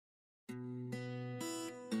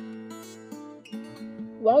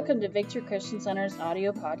Welcome to Victory Christian Center's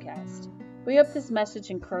audio podcast. We hope this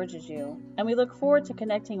message encourages you, and we look forward to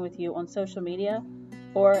connecting with you on social media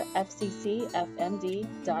or fccfmd.com.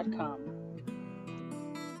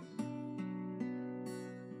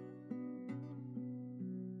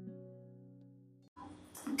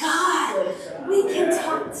 God, we can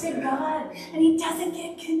talk to God, and He doesn't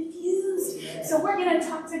get confused. So we're going to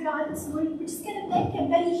talk to God this morning. We're just going to thank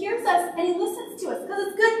Him that He hears us and He listens to us, because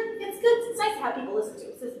it's good. It's good. It's nice to have people listen to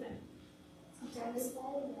us, isn't it?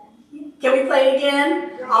 Can we play it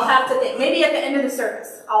again? I'll have to think. Maybe at the end of the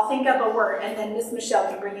service, I'll think up a word, and then Miss Michelle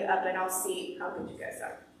can bring it up, and I'll see how good you guys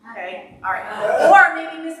are. Okay? All right. Or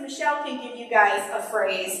maybe Miss Michelle can give you guys a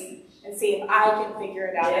phrase and see if I can figure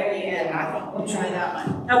it out at the end. I think we'll try that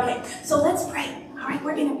one. Okay, so let's pray. All right,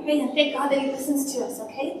 we're going to pray and thank God that He listens to us,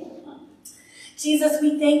 okay? Jesus,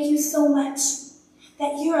 we thank you so much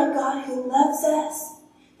that you're a God who loves us,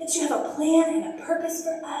 that you have a plan and a purpose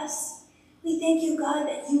for us. We thank you, God,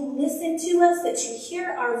 that you listen to us, that you hear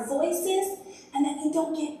our voices, and that you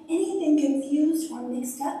don't get anything confused or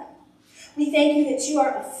mixed up. We thank you that you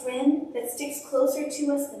are a friend that sticks closer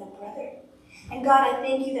to us than a brother. And God, I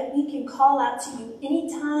thank you that we can call out to you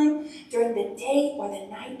anytime during the day or the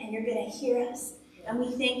night, and you're going to hear us. And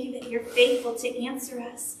we thank you that you're faithful to answer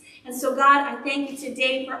us. And so, God, I thank you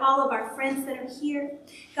today for all of our friends that are here.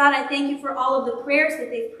 God, I thank you for all of the prayers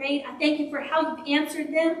that they've prayed. I thank you for how you've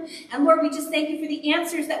answered them. And Lord, we just thank you for the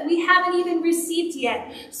answers that we haven't even received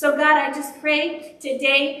yet. So, God, I just pray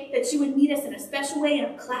today that you would meet us in a special way in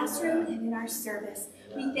our classroom and in our service.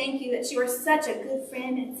 We thank you that you are such a good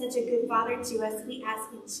friend and such a good father to us. We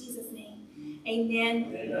ask in Jesus' name.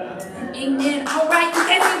 Amen. Amen. Amen. All right, you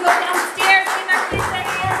guys can go downstairs. Give our kids a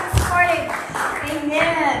hand this morning.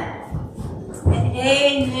 Amen. And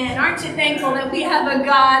amen. Aren't you thankful that we have a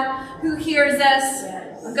God who hears us,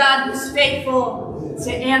 a God who's faithful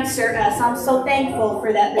to answer us? I'm so thankful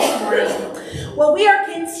for that this morning. Well, we are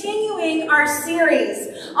continuing our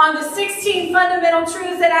series on the 16 fundamental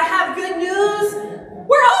truths, and I have good news.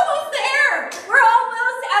 We're almost there. We're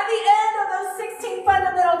almost at the end of those 16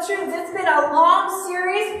 fundamental truths. It's been a long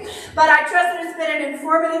series, but I trust that it's been an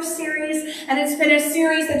informative series, and it's been a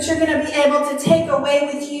series that you're going to be able to take away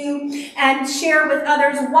with you and share with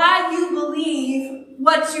others why you believe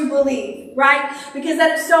what you believe, right? Because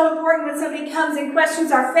that is so important when somebody comes and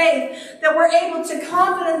questions our faith, that we're able to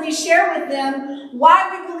confidently share with them why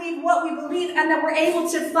we believe what we believe, and that we're able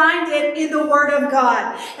to find it in the Word of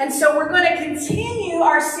God. And so we're going to continue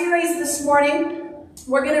our series this morning.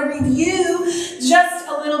 We're going to review just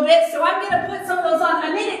a little bit. So I'm going to put some of those on. I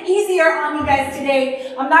made it easier on you guys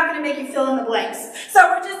today. I'm not going to make you fill in the blanks. So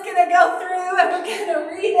we're just going to go through and we're going to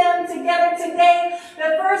read them together today.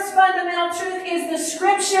 The first fundamental truth is the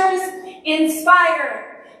Scriptures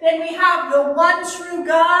inspire. Then we have the one true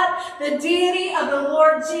God, the deity of the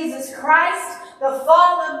Lord Jesus Christ, the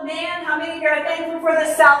fall of man. How many of you are thankful for the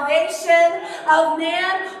salvation of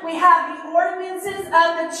man? We have the ordinances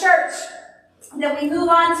of the church. Then we move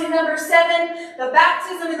on to number 7, the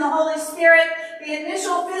baptism in the Holy Spirit, the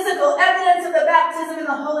initial physical evidence of the baptism in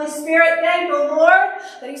the Holy Spirit. Thank the Lord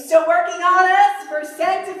that He's still working on us for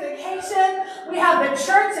sanctification. We have the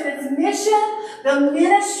church and its mission, the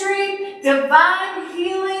ministry, divine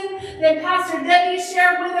healing. Then Pastor Debbie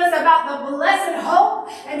shared with us about the blessed hope.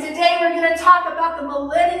 And today we're going to talk about the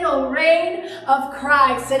millennial reign of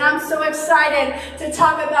Christ. And I'm so excited to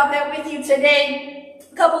talk about that with you today.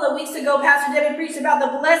 A couple of weeks ago, Pastor Debbie preached about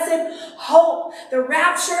the blessed hope, the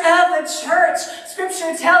rapture of the church.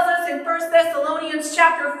 Scripture tells us in 1 Thessalonians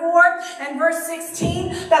chapter 4 and verse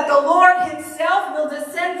 16 that the Lord Himself will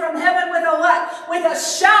descend from heaven with a what? With a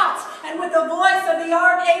shout, and with the voice of the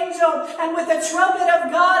archangel, and with the trumpet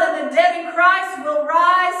of God, and the dead in Christ will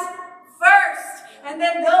rise first. And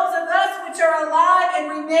then those of us which are alive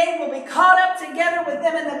and remain will be caught up together with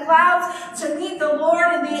them in the clouds to meet the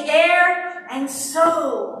Lord in the air. And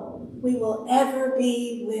so we will ever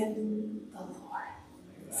be with the Lord.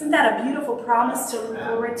 Isn't that a beautiful promise to look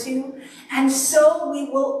forward to? And so we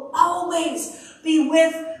will always be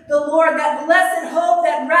with the Lord. That blessed hope,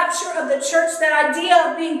 that rapture of the church, that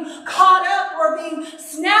idea of being caught up or being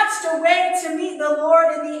snatched away to meet the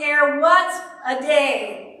Lord in the air. What a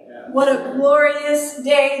day. What a glorious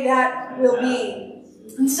day that will be.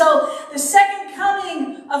 And so the second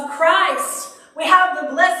coming of Christ, we have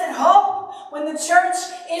the blessed hope when the church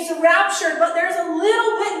is raptured, but there's a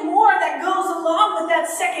little bit more that goes along along with that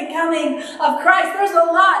second coming of Christ. There's a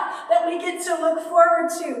lot that we get to look forward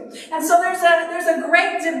to. And so there's a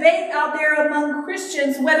great debate out there among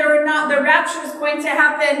Christians whether or not the rapture is going to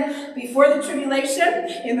happen before the tribulation,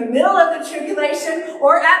 in the middle of the tribulation,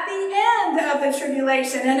 or at the end of the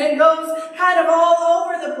tribulation. And it goes kind of all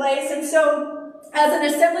over the place. And so as an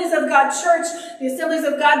Assemblies of God church, the Assemblies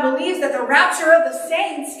of God believes that the rapture of the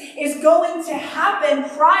saints is going to happen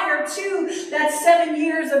prior to that 7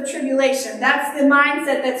 years of tribulation. That's the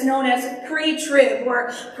mindset that's known as pre-trib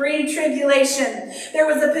or pre-tribulation. There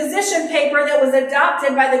was a position paper that was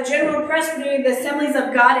adopted by the General Presbytery of the Assemblies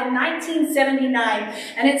of God in 1979,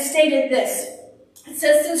 and it stated this. It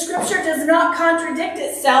says, since Scripture does not contradict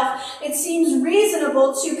itself, it seems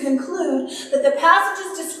reasonable to conclude that the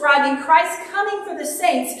passages describing Christ coming for the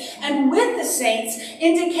saints and with the saints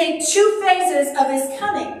indicate two phases of his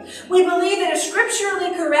coming. We believe it is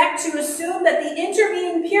scripturally correct to assume that the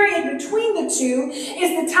intervening period between the two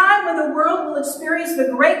is the time when the world will experience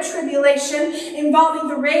the Great Tribulation involving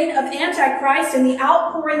the reign of Antichrist and the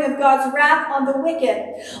outpouring of God's wrath on the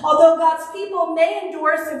wicked. Although God's people may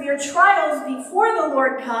endure severe trials before the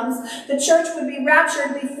Lord comes, the church would be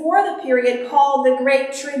raptured before the period called the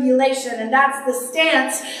Great Tribulation. And that's the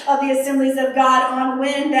stance of the Assemblies of God on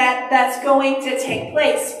when that's going to take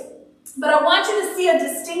place. But I want you to see a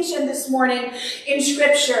distinction this morning in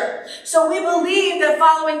Scripture. So we believe that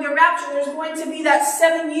following the rapture, there's going to be that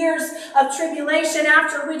 7 years of tribulation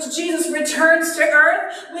after which Jesus returns to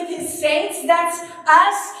earth with his saints. That's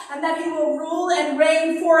us, and that he will rule and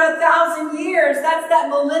reign for 1,000 years. That's that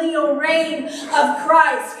millennial reign of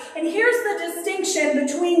Christ. And here's the distinction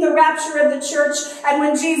between the rapture of the church and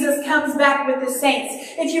when Jesus comes back with the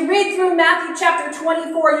saints. If you read through Matthew chapter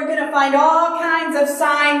 24, you're going to find all kinds of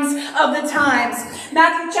signs of the times.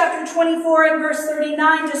 Matthew chapter 24 and verse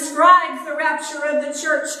 39 describes the rapture of the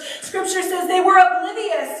church. Scripture says they were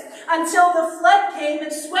oblivious until the flood came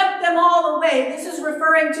and swept them all away. This is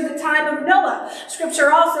referring to the time of Noah.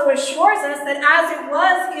 Scripture also assures us that as it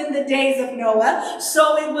was in the days of Noah,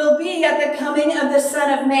 so it will be at the coming of the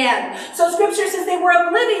Son of Man. So Scripture says they were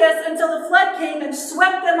oblivious until the flood came and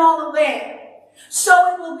swept them all away.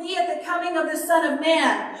 So it will be at the coming of the Son of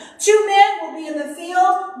Man. 2 men will be in the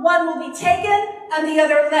field, one will be taken and the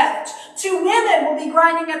other left. 2 women will be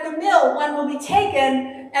grinding at the mill, one will be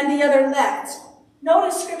taken and the other left.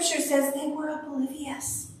 Notice Scripture says they were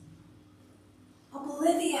oblivious.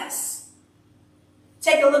 Oblivious.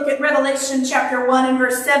 Take a look at Revelation chapter 1 and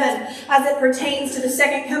verse 7 as it pertains to the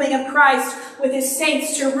second coming of Christ with his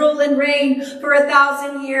saints to rule and reign for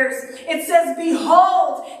 1,000 years. It says,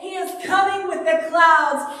 behold, he is coming with the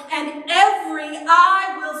clouds, and every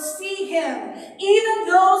eye will see him, even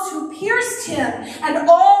those who pierced him, and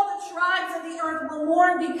all the tribes of the earth will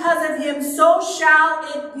mourn because of him. So shall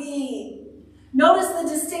it be. Notice the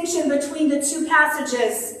distinction between the two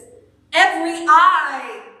passages. Every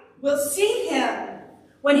eye will see him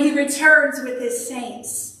when he returns with his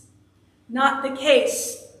saints. Not the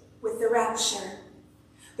case with the rapture.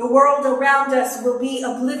 The world around us will be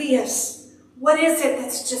oblivious. What is it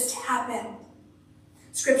that's just happened?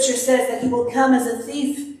 Scripture says that he will come as a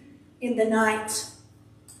thief in the night.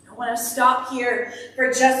 I want to stop here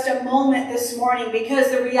for just a moment this morning,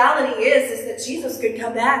 because the reality is that Jesus could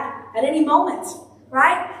come back at any moment.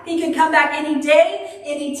 Right? He can come back any day,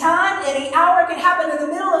 any time, any hour. It could happen in the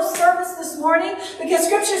middle of service this morning, because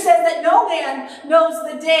Scripture says that no man knows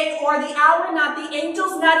the day or the hour, not the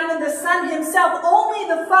angels, not even the Son himself. Only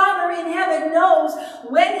the Father in heaven knows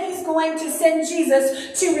when he's going to send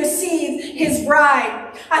Jesus to receive his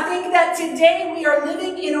bride. I think that today we are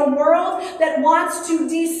living in a world that wants to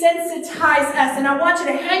desensitize us. And I want you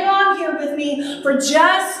to hang on here with me for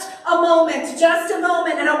just a moment,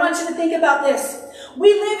 and I want you to think about this.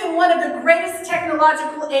 We live in one of the greatest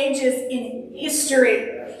technological ages in history.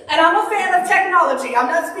 And I'm a fan of technology. I'm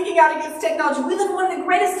not speaking out against technology. We live in one of the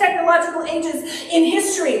greatest technological ages in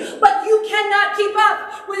history. But you cannot keep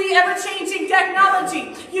up with the ever-changing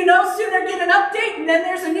technology. You no sooner get an update, and then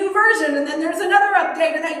there's a new version, and then there's another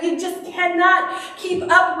update, and that you just cannot keep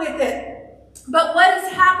up with it. But what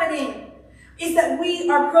is happening is that we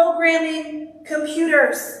are programming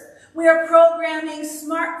computers. We are programming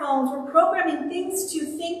smartphones. We're programming things to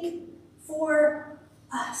think for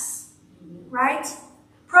us, right?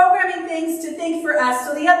 Programming things to think for us.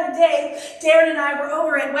 So the other day, Darren and I were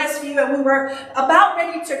over at Westview, and we were about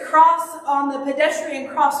ready to cross on the pedestrian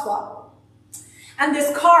crosswalk. And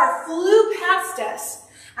this car flew past us,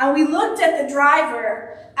 and we looked at the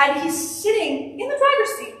driver, and he's sitting in the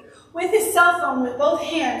driver's seat with his cell phone with both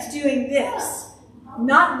hands doing this,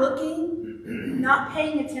 not looking, not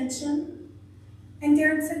paying attention. And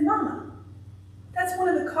Darren said, Mama, That's one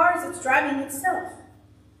of the cars that's driving itself.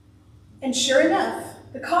 And sure enough,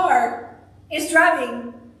 the car is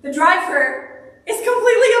driving. The driver is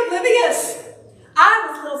completely oblivious. I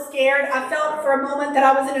was a little scared. I felt for a moment that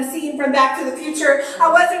I was in a scene from Back to the Future.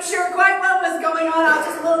 I wasn't sure quite what was going on. I was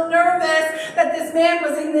just a little nervous that this man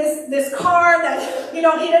was in this car, that, he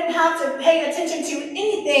didn't have to pay attention to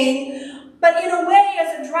anything. But in a way,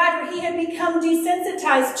 as a driver, he had become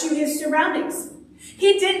desensitized to his surroundings.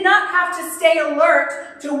 He did not have to stay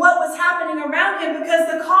alert to what was happening around him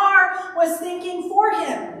because the car was thinking for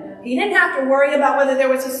him. He didn't have to worry about whether there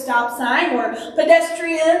was a stop sign or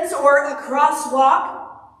pedestrians or a crosswalk.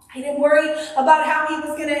 He didn't worry about how he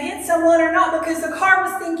was going to hit someone or not because the car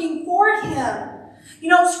was thinking for him.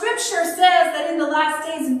 Scripture says that in the last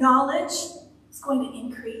days, knowledge is going to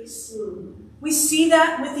increase. We see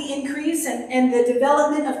that with the increase and the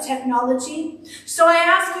development of technology. So I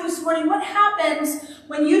ask you this morning, what happens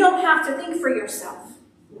when you don't have to think for yourself?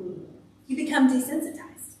 You become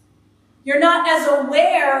desensitized. You're not as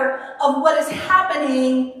aware of what is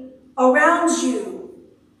happening around you.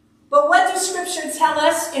 But what does Scripture tell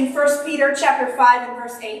us in 1 Peter chapter 5 and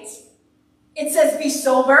verse 8? It says, be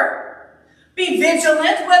sober, be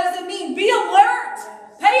vigilant. What does it mean? Be alert.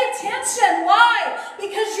 Pay attention. Why?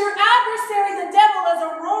 Because your adversary, the devil, as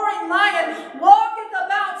a roaring lion, walketh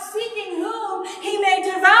about seeking whom he may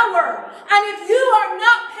devour. And if you are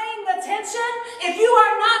not paying attention, if you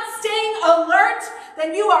are not staying alert,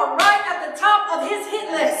 then you are right at the top of his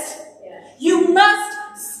hit list. You must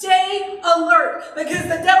stay alert because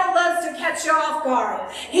the devil loves to catch you off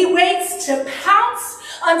guard. He waits to pounce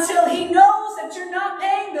until he knows that you're not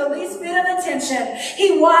paying the least bit of attention.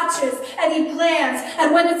 He watches and he plans,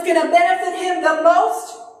 and when it's going to benefit him the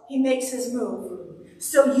most, he makes his move.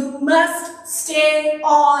 So you must stay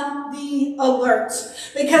on the alert.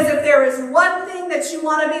 Because if there is one thing that you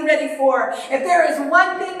want to be ready for, if there is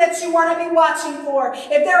one thing that you want to be watching for, if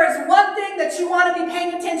there is one thing that you want to be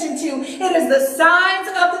paying attention to, it is the signs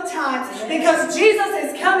of the times. Because Jesus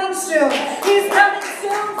is coming soon. He's coming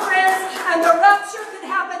soon, friends, and the rapture can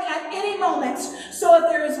happen at any moment. So if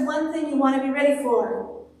there is one thing you want to be ready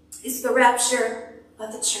for, it's the rapture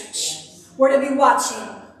of the church. We're to be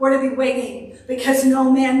watching. We're to be waiting, because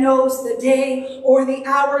no man knows the day or the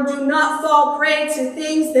hour. Do not fall prey to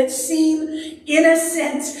things that seem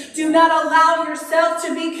innocent. Do not allow yourself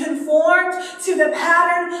to be conformed to the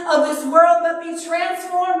pattern of this world, but be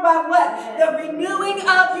transformed by what? The renewing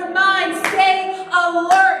of your mind. Stay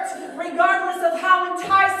alert, regardless of how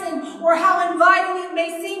enticing or how inviting it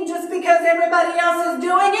may seem. Just because everybody else is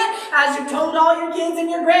doing it, as you told all your kids and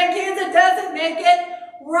your grandkids, it doesn't make it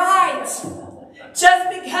right. Just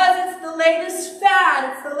because it's the latest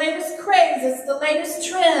fad, it's the latest craze, it's the latest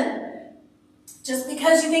trend. Just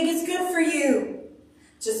because you think it's good for you.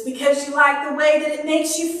 Just because you like the way that it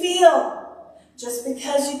makes you feel. Just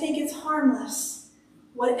because you think it's harmless.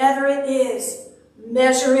 Whatever it is,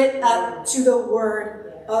 measure it up to the Word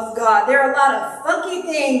of God. There are a lot of funky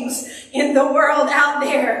things in the world out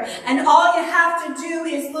there, and all you have to do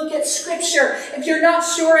is look at Scripture. If you're not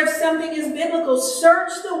sure if something is biblical,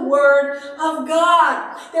 search the Word of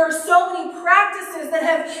God. There are so many practices that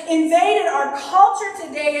have invaded our culture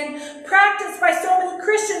today and practiced by so many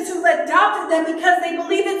Christians who've adopted them because they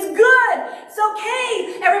believe it's good. It's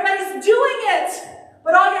okay. Everybody's doing it.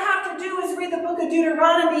 But all you have to do is read the book of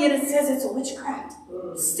Deuteronomy, and it says it's a witchcraft.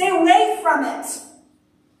 Stay away from it.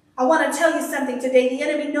 I want to tell you something today. The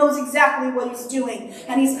enemy knows exactly what he's doing,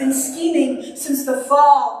 and he's been scheming since the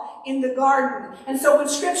fall in the garden. And so when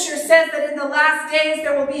Scripture says that in the last days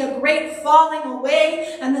there will be a great falling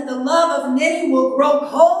away and that the love of many will grow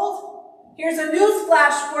cold, here's a news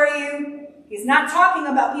flash for you. He's not talking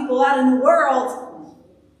about people out in the world.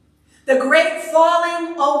 The great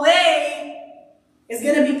falling away is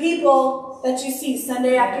going to be people that you see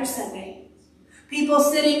Sunday after Sunday. People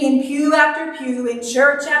sitting in pew after pew, in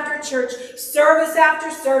church after church, service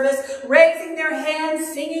after service, raising their hands,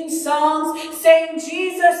 singing songs, saying,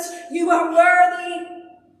 Jesus, you are worthy,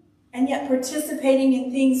 and yet participating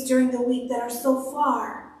in things during the week that are so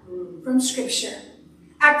far from Scripture.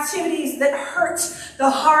 Activities that hurt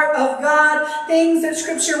the heart of God, things that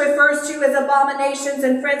Scripture refers to as abominations,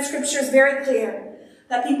 and friends, Scripture is very clear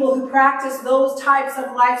that people who practice those types of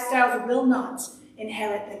lifestyles will not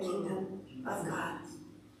inherit the kingdom of God.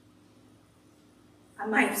 I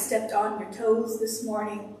might have stepped on your toes this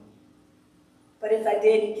morning, but if I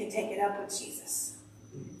did, you can take it up with Jesus,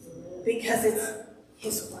 because it's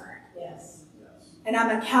His Word. Yes. And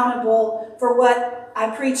I'm accountable for what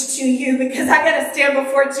I preach to you, because I got to stand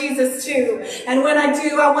before Jesus too. And when I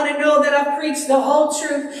do, I want to know that I've preached the whole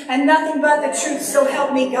truth and nothing but the truth, so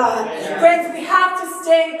help me God. Friends, we have to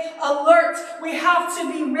stay alert. We have to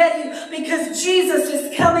be ready, because Jesus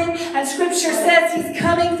is coming, and Scripture says he's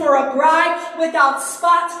coming for a bride without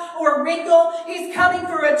spot or wrinkle. He's coming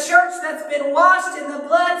for a church that's been washed in the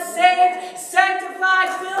blood, saved, sanctified,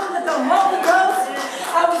 filled with the Holy Ghost.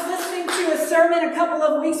 I was listening to a sermon a couple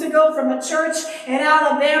of weeks ago from a church in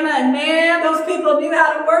Alabama, and man, those people knew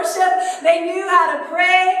how to worship. They knew how to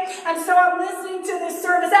pray. And so I'm listening to this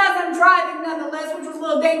service as I'm driving nonetheless, which was a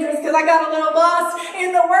little dangerous because I got a little lost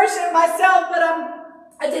in the worship myself, but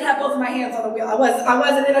I did have both of my hands on the wheel. I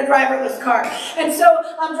wasn't in a driverless car. And so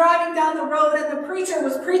I'm driving down the road, and the preacher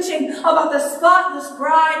was preaching about the spotless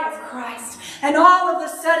bride of Christ. And all of a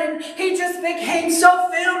sudden, he just became so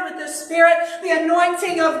filled with the Spirit. The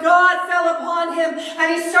anointing of God fell upon him,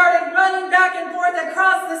 and he started running back and forth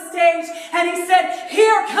across the stage. And he said,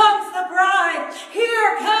 "Here comes the bride.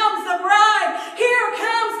 Here comes the bride. Here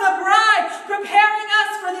comes the bride," preparing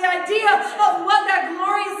us for the idea of what that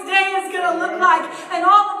glorious day is going to look like. And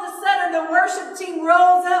all of a sudden, the worship team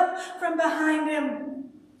rose up from behind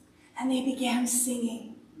him, and they began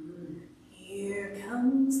singing, "Here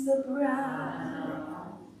comes the bride.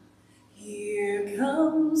 Here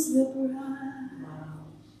comes the bride."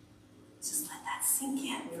 Just let that sink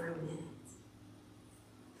in for a minute.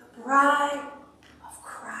 The bride of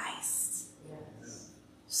Christ.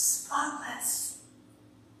 Spotless.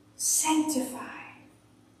 Sanctified.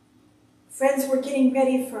 Friends, we're getting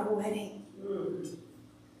ready for a wedding.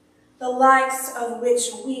 The likes of which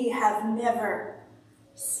we have never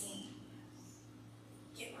seen.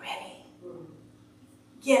 Get ready.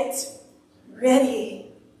 Get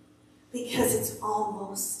ready, because it's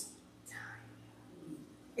almost time.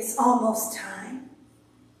 It's almost time.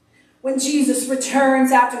 When Jesus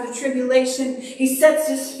returns after the tribulation, he sets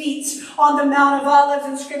his feet on the Mount of Olives,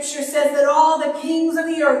 and Scripture says that all the kings of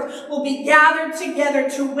the earth will be gathered together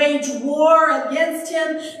to wage war against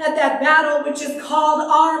him at that battle which is called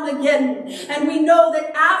Armageddon. And we know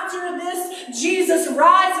that after this, Jesus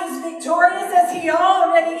rises victorious, as he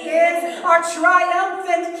already is, our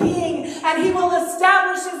triumphant King, and he will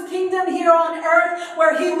establish his kingdom here on earth,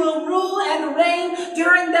 where he will rule and reign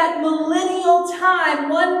during that millennial time,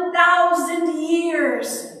 1,000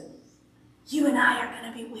 years. You and I are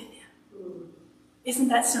going to be with him. Isn't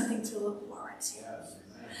that something to look forward to?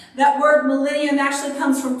 That word millennium actually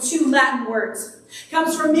comes from two Latin words. It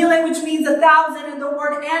comes from mille, which means 1,000, and the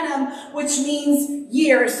word annum, which means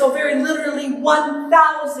years. So very literally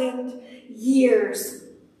 1,000 years.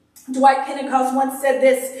 Dwight Pentecost once said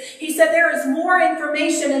this. He said, "There is more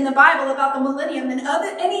information in the Bible about the millennium than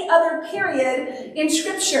any other period in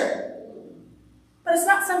Scripture." But it's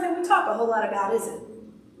not something we talk a whole lot about, is it?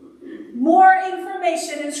 More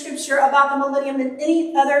information in Scripture about the millennium than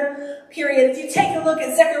any other period. If you take a look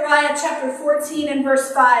at Zechariah chapter 14 and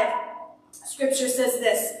verse 5, Scripture says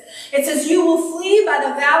this. It says, "You will flee by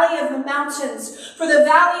the valley of the mountains, for the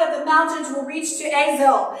valley of the mountains will reach to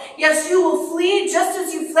Azel. Yes, you will flee just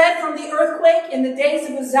as you fled from the earthquake in the days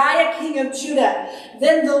of Uzziah, king of Judah.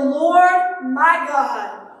 Then the Lord, my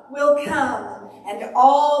God, will come, and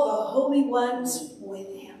all the holy ones with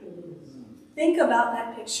him." Think about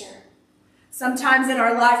that picture. Sometimes in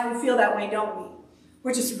our life we feel that way, don't we?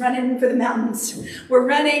 We're just running for the mountains. We're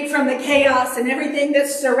running from the chaos and everything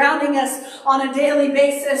that's surrounding us on a daily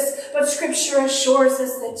basis. But Scripture assures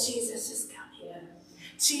us that Jesus is coming.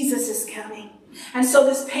 Jesus is coming. And so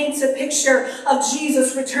this paints a picture of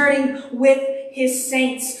Jesus returning with his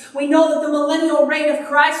saints. We know that the millennial reign of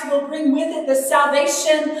Christ will bring with it the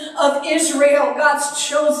salvation of Israel, God's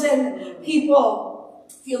chosen people.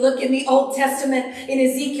 If you look in the Old Testament, in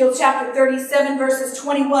Ezekiel chapter 37, verses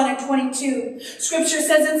 21 and 22, Scripture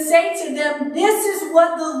says, "And say to them, this is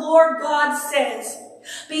what the Lord God says.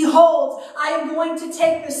 Behold, I am going to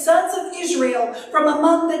take the sons of Israel from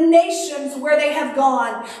among the nations where they have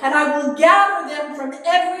gone, and I will gather them from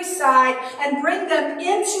every side and bring them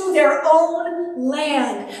into their own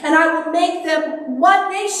land. And I will make them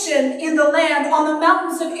one nation in the land on the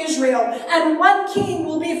mountains of Israel, and one king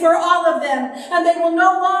will be for all of them. And they will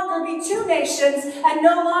no longer be two nations and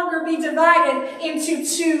no longer be divided into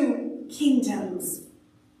two kingdoms."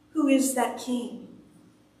 Who is that king?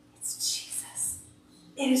 It's Jesus.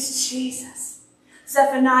 It is Jesus.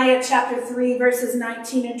 Zephaniah chapter 3, verses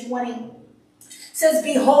 19 and 20 says,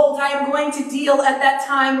 "Behold, I am going to deal at that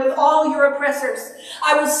time with all your oppressors.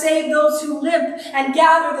 I will save those who limp and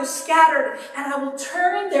gather the scattered, and I will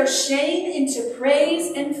turn their shame into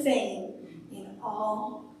praise and fame in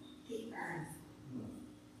all the earth."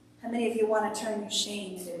 How many of you want to turn your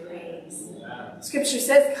shame into praise? Scripture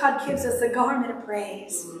says God gives us a garment of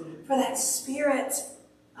praise for that spirit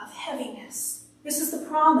of heaviness. This is the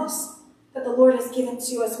promise that the Lord has given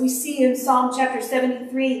to us. We see in Psalm chapter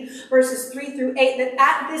 73, verses 3 through 8, that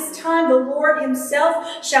at this time the Lord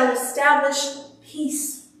himself shall establish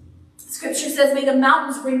peace. Scripture says, may the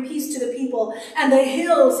mountains bring peace to the people, and the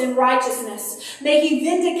hills in righteousness. May he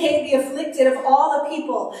vindicate the afflicted of all the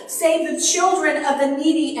people, save the children of the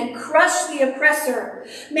needy, and crush the oppressor.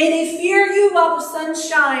 May they fear you while the sun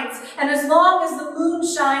shines, and as long as the moon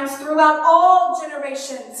shines throughout all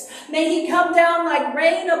generations. May he come down like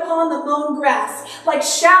rain upon the mown grass, like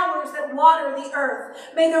showers that water the earth.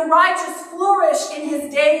 May the righteous flourish in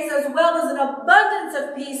his days, as well as an abundance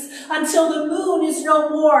of peace until the moon is no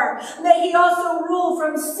more. May he also rule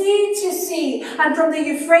from sea to sea and from the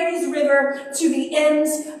Euphrates River to the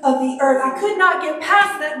ends of the earth. I could not get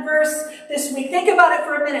past that verse this week. Think about it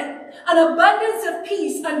for a minute. An abundance of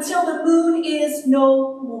peace until the moon is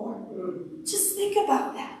no more. Just think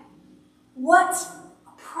about that. What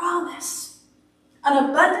a promise. An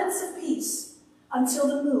abundance of peace until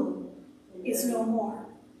the moon is no more.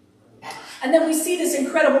 And then we see this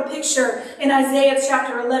incredible picture in Isaiah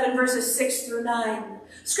chapter 11, verses 6 through 9.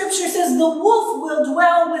 Scripture says, the wolf will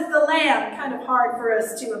dwell with the lamb. Kind of hard for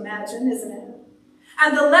us to imagine, isn't it?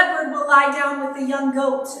 And the leopard will lie down with the young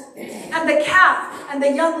goat. And the calf and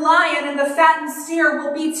the young lion and the fattened steer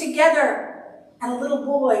will be together. And a little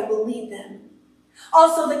boy will lead them.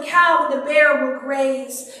 Also the cow and the bear will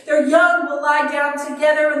graze. Their young will lie down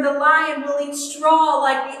together, and the lion will eat straw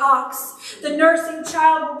like the ox. The nursing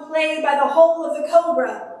child will play by the hole of the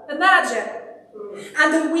cobra. Imagine.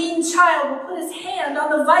 And the weaned child will put his hand on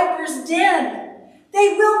the viper's den.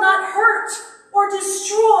 They will not hurt or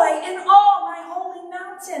destroy in all my holy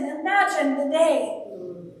mountain. Imagine the day.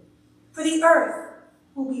 For the earth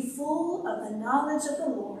will be full of the knowledge of the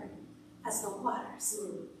Lord as the waters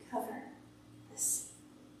cover the sea.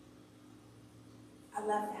 I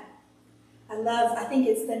love that. I think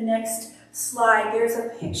it's the next slide. There's a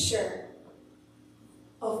picture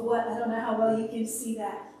of what, I don't know how well you can see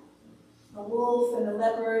that. A wolf and a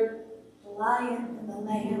leopard, the lion and the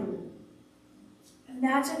lamb.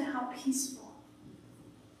 Imagine how peaceful.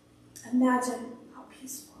 Imagine how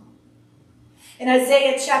peaceful. In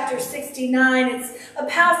Isaiah chapter 69, it's a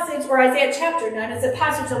passage, or Isaiah chapter 9, it's a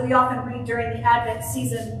passage that we often read during the Advent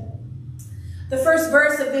season. The first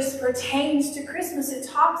verse of this pertains to Christmas. It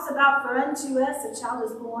talks about, for unto us a child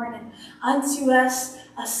is born, and unto us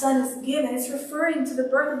a son is given. It's referring to the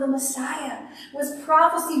birth of the Messiah. It was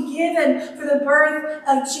prophecy given for the birth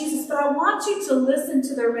of Jesus. But I want you to listen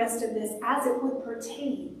to the rest of this as it would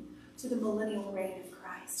pertain to the millennial reign of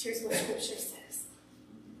Christ. Here's what Scripture says.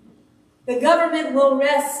 The government will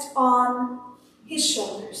rest on his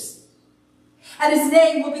shoulders, and his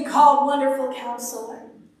name will be called Wonderful Counselor,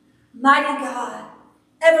 Mighty God,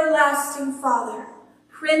 Everlasting Father,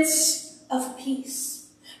 Prince of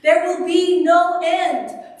Peace. There will be no end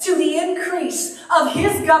to the increase of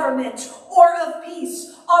his government or of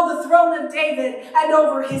peace on the throne of David and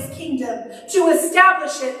over his kingdom, to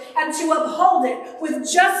establish it and to uphold it with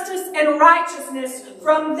justice and righteousness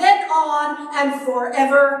from then on and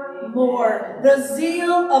forevermore. The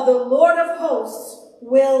zeal of the Lord of hosts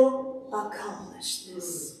will accomplish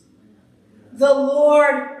this. The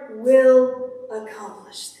Lord will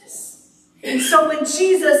accomplish this. And so when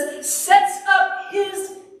Jesus sets up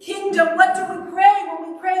his kingdom, what do we pray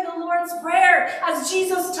when we pray the Lord's Prayer? As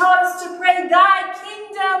Jesus taught us to pray, thy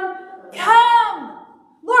kingdom come.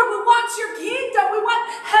 Lord, we want your kingdom. We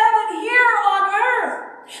want heaven here on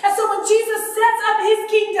earth. And so when Jesus sets up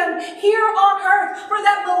his kingdom here on earth for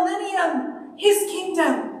that millennium, his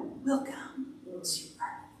kingdom will come to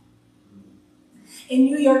earth. In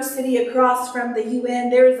New York City, across from the UN,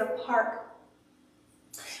 there is a park.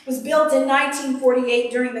 It was built in 1948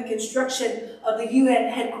 during the construction of the UN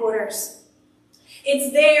headquarters.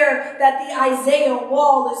 It's there that the Isaiah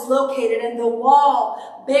wall is located, and the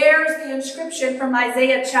wall bears the inscription from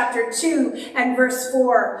Isaiah chapter 2 and verse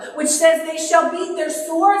 4, which says, they shall beat their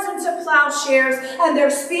swords into plowshares and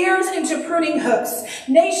their spears into pruning hooks.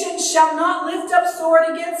 Nation shall not lift up sword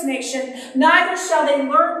against nation, neither shall they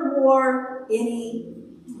learn war any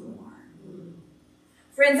more.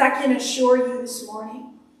 Friends, I can assure you this morning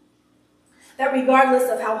that regardless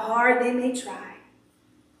of how hard they may try,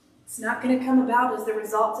 it's not going to come about as the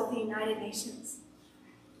result of the United Nations.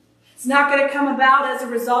 It's not going to come about as a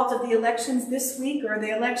result of the elections this week or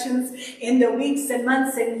the elections in the weeks and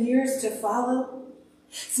months and years to follow.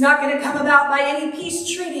 It's not going to come about by any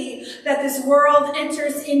peace treaty that this world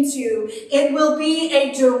enters into. It will be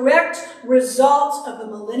a direct result of the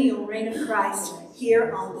millennial reign of Christ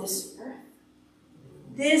here on this earth.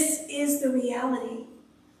 This is the reality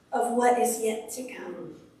of what is yet to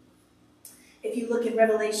come. If you look in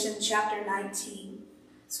Revelation chapter 19,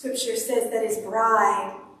 Scripture says that his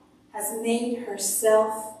bride has made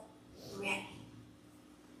herself ready.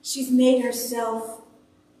 She's made herself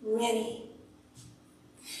ready.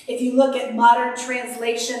 If you look at modern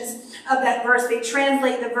translations of that verse, they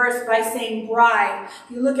translate the verse by saying bride.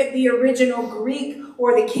 If you look at the original Greek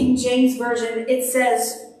or the King James Version, it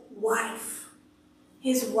says wife.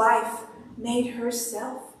 His wife made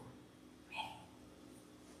herself ready.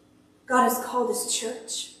 God has called his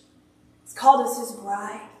church. He's called us his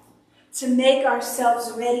bride to make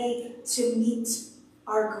ourselves ready to meet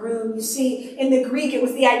our groom. You see, in the Greek, it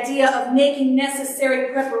was the idea of making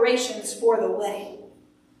necessary preparations for the wedding.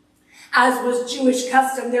 As was Jewish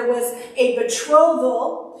custom, there was a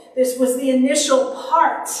betrothal. This was the initial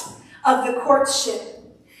part of the courtship.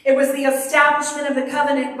 It was the establishment of the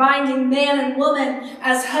covenant binding man and woman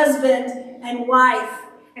as husband and wife.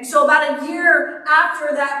 And so about a year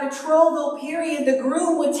after that betrothal period, the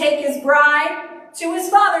groom would take his bride to his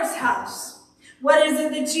father's house. What is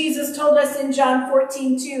it that Jesus told us in John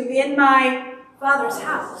 14:2? In my Father's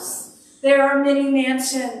house there are many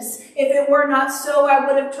mansions. If it were not so, I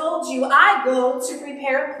would have told you, I go to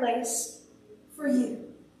prepare a place for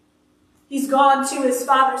you. He's gone to his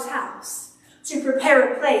Father's house to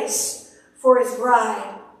prepare a place for his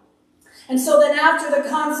bride. And so then after the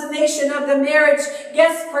consummation of the marriage,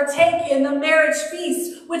 guests partake in the marriage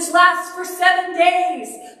feast, which lasts for 7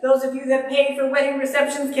 days. Those of you that paid for wedding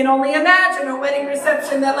receptions can only imagine a wedding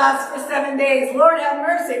reception that lasts for 7 days. Lord have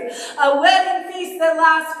mercy. A wedding feast that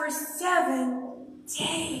lasts for 7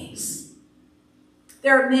 days.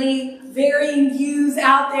 There are many varying views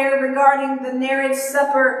out there regarding the marriage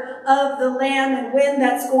supper of the Lamb and when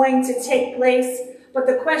that's going to take place. But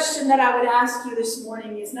the question that I would ask you this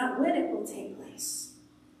morning is not when it will take place,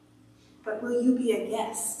 but will you be a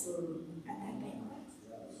guest at that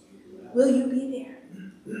banquet? Will you be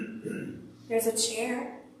there? There's a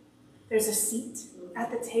chair, there's a seat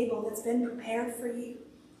at the table that's been prepared for you.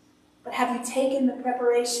 But have you taken the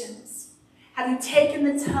preparations? Have you taken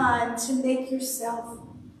the time to make yourself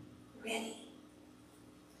ready?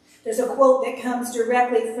 There's a quote that comes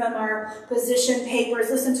directly from our position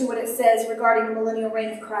papers. Listen to what it says regarding the millennial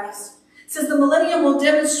reign of Christ. It says, the millennium will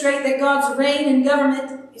demonstrate that God's reign and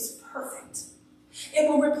government is perfect. It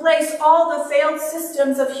will replace all the failed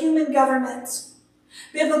systems of human government.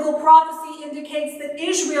 Biblical prophecy indicates that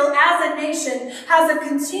Israel as a nation has a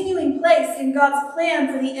continuing place in God's plan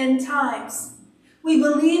for the end times. We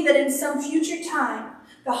believe that in some future time,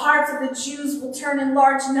 the hearts of the Jews will turn in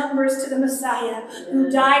large numbers to the Messiah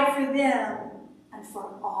who died for them and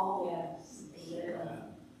for all people.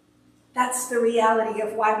 That's the reality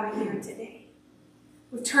of why we're here today.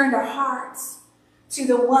 We've turned our hearts to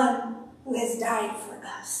the one who has died for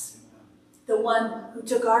us, the one who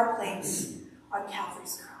took our place on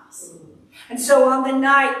Calvary's cross. And so on the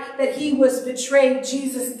night that he was betrayed,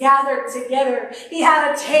 Jesus gathered together. He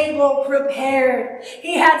had a table prepared.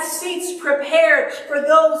 He had seats prepared for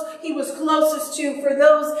those he was closest to, for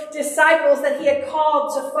those disciples that he had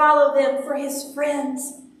called to follow them, for his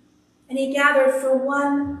friends. And he gathered for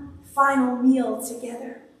one final meal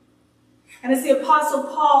together. And as the Apostle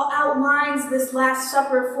Paul outlines this Last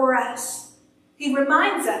Supper for us, he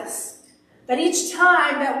reminds us that each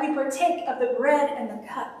time that we partake of the bread and the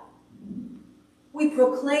cup, we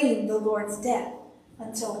proclaim the Lord's death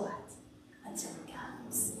until what? Until he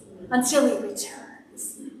comes. Until he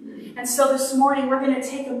returns. And so this morning we're going to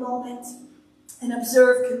take a moment and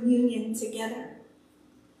observe communion together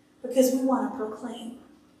because we want to proclaim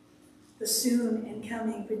the soon and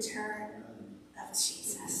coming return of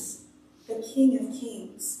Jesus, the King of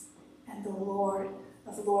Kings and the Lord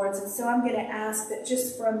of Lords. And so I'm going to ask that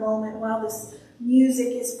just for a moment while this music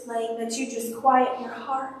is playing, that you just quiet your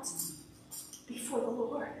heart before the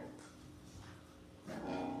Lord.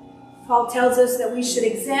 Paul tells us that we should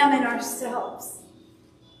examine ourselves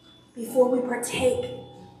before we partake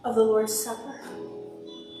of the Lord's Supper.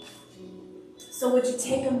 So would you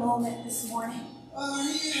take a moment this morning?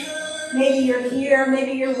 Maybe you're here,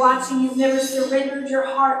 maybe you're watching, you've never surrendered your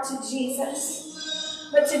heart to Jesus.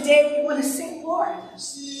 But today you want to say, Lord,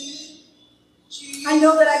 I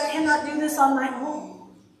know that I cannot do this on my own.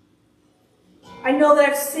 I know that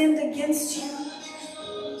I've sinned against you.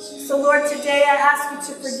 So Lord, today I ask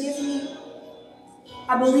you to forgive me.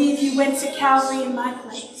 I believe you went to Calvary in my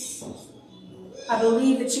place. I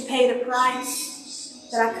believe that you paid a price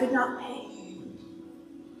that I could not pay.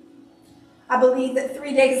 I believe that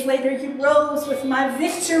 3 days later you rose with my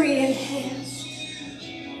victory in hand.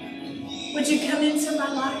 Would you come into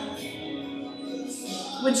my life?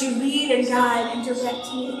 Would you lead and guide and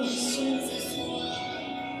direct me in Jesus' name?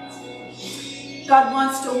 God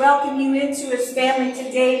wants to welcome you into his family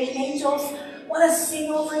today. The angels want to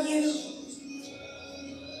sing over you.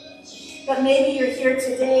 But maybe you're here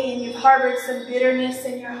today and you've harbored some bitterness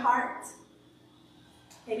in your heart.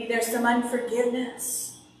 Maybe there's some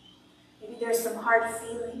unforgiveness. Maybe there's some hard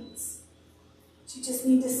feelings. But you just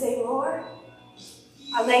need to say, Lord,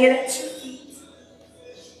 I lay it at your feet.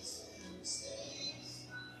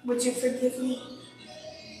 Would you forgive me?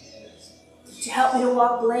 Would you help me to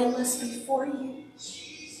walk blameless before you?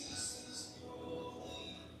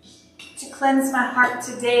 Would you cleanse my heart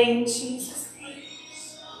today in Jesus' name?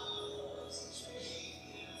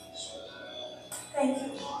 Thank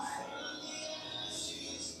you, Lord.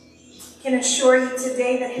 I can assure you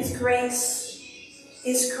today that his grace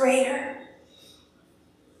is greater.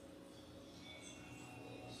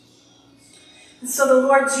 And so the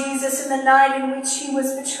Lord Jesus, in the night in which he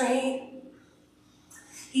was betrayed,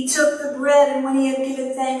 he took the bread, and when he had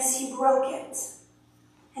given thanks, he broke it.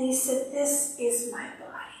 And he said, "This is my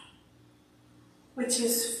body, which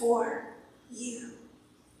is for you.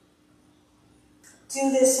 Do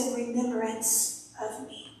this in remembrance of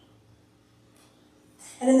me."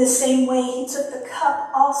 And in the same way, he took the cup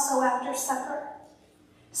also after supper,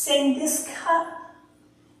 saying, "This cup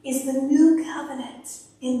is the new covenant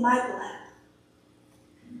in my blood.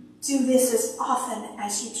 Do this as often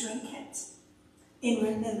as you drink it in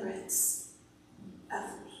remembrance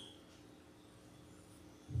of me."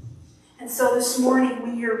 And so this morning,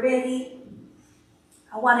 when you're ready,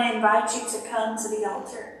 I want to invite you to come to the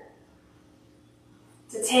altar,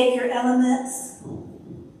 to take your elements.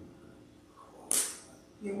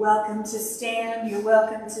 You're welcome to stand, you're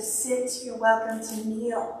welcome to sit, you're welcome to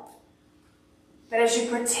kneel. But as you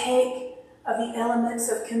partake of the elements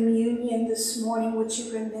of communion this morning, would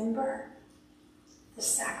you remember the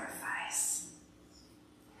sacrifice?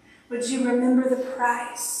 Would you remember the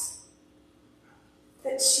price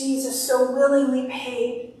that Jesus so willingly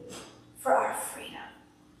paid for our freedom?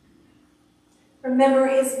 Remember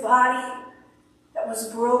his body that was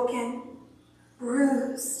broken,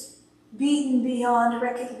 bruised, beaten beyond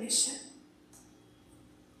recognition.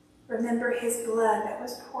 Remember his blood that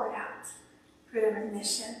was poured out for the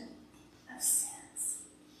remission of sins.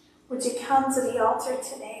 Would you come to the altar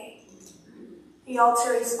today? The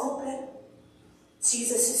altar is open.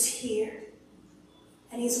 Jesus is here,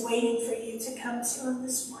 and he's waiting for you to come to him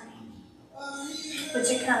this morning. Would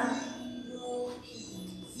you come? Thank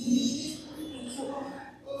you, Lord.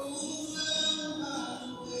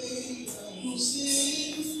 Thank you,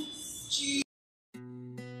 Jesus.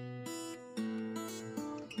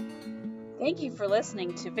 Thank you for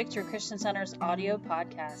listening to Victory Christian Center's audio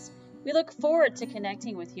podcast. We look forward to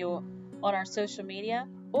connecting with you on our social media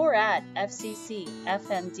or at fccfmd.com.